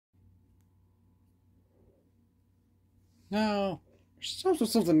No, there's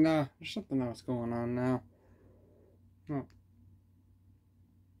something else going on now. Oh.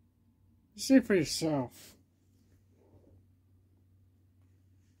 See for yourself.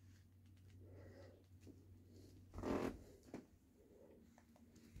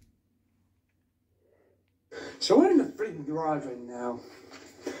 So we're in the freaking garage right now.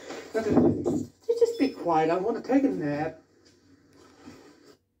 Just be quiet. I want to take a nap.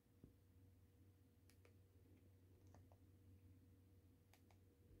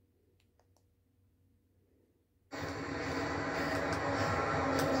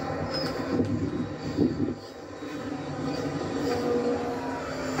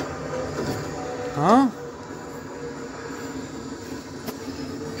 Huh?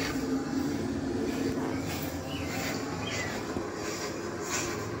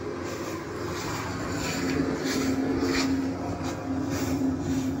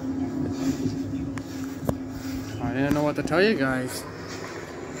 I didn't know what to tell you guys.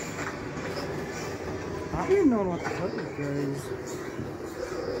 I didn't know what to tell you guys.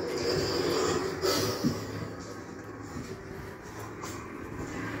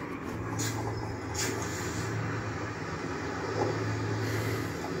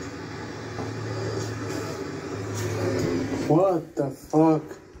 What the fuck?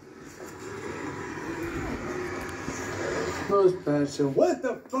 Most bad shit. What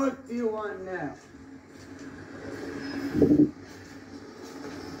the fuck do you want now?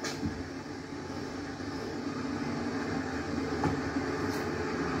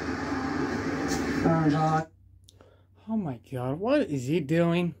 Turns on. Oh my god, what is he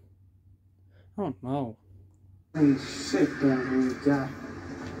doing? I don't know. Hey, shit down here, you guy.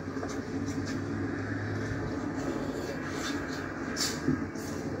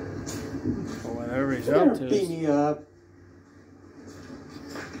 Whatever he's up to. Beat me up.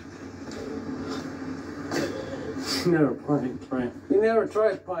 You never tried. You never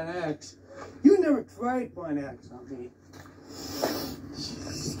tried Pine X. You never tried Pine X on me.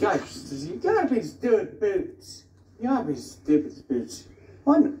 You gotta be stupid, bitch. You gotta be stupid, bitch.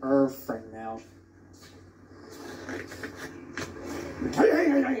 On earth right now.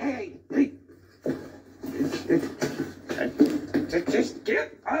 Hey. Just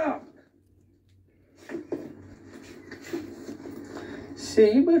get up.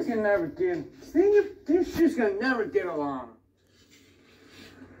 See, you both can never get. See, this shit's gonna never get along.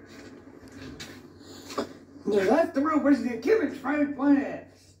 Yeah, that's the real reason you give it private plans.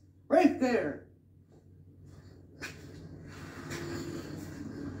 Right there.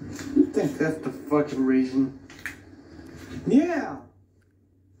 You think that's the fucking reason? Yeah.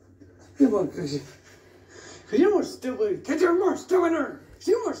 Because you're more stupid. Because you're more stupider.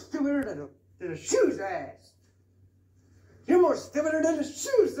 You're more stupider than a shoe's ass. You're more stupider than a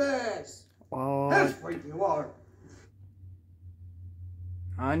shoe's ass. That's what you are.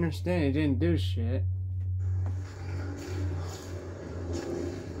 I understand you didn't do shit.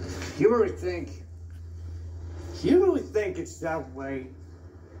 You really think it's that way?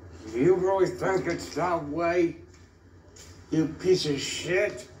 You really think it's that way? You piece of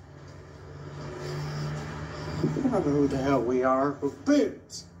shit. I don't know who the hell we are, but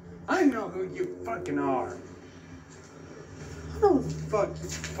bitch, I know who you fucking are. I know who the fuck you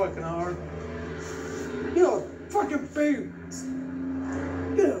fucking are. You're fucking boots.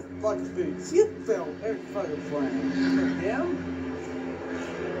 You're fucking boots. You fell every fucking plan. Him?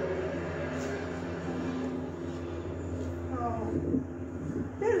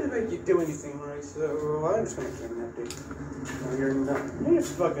 It doesn't make you do anything right, so I'm just gonna kidnap you. No, you're not. You're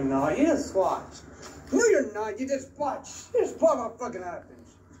just fucking not. You just watch. No, you're not. You just watch. You just watch what fucking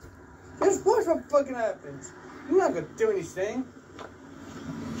happens. You just watch what fucking happens. You're not gonna do anything.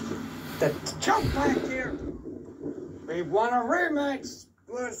 Jump back here. We want a rematch,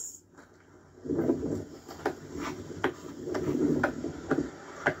 Lewis.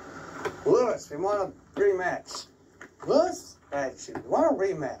 Lewis, we want a rematch. Lewis, action. We want a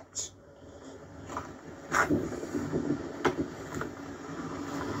rematch.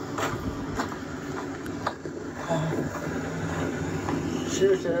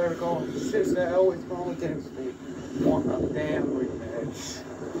 Shoots that always going against me. Want a damn rematch.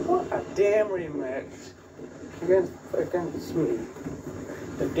 What a damn rematch against me.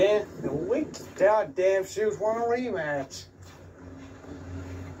 The weak goddamn shoes want a rematch.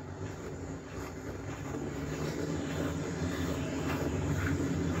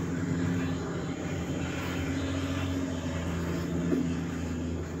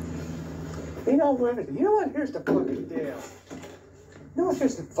 You know what? Here's the fucking deal. You know what?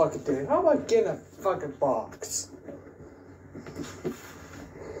 Here's the fucking deal. How about getting a fucking box?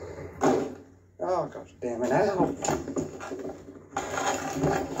 Oh, Oh, gosh damn it. Ow.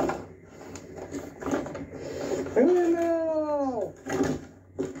 Oh, no.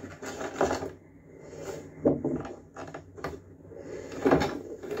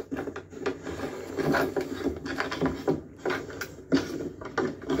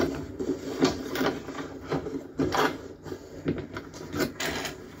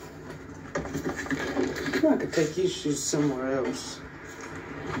 I could take these shoes somewhere else.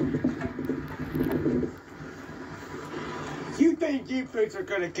 You think you boots are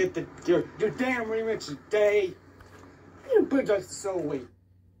gonna get your damn remix today? You boots are so weak.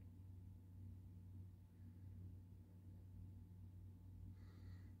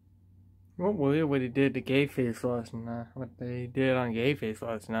 What weird what he did to Gay Face last night. What they did on Gay Face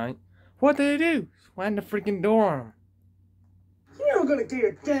last night. What did they do? Slammed the freaking door on him. You're not gonna get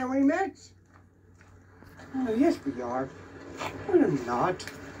your damn remix. Oh, yes, we are. We're not.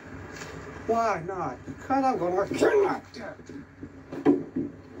 Why not? Because I'm gonna kill that.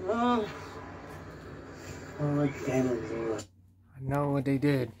 Oh, damn it. I know what they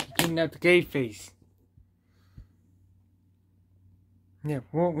did. He kidnapped the Gay Face. Yeah,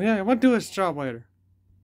 well, we'll do his job later.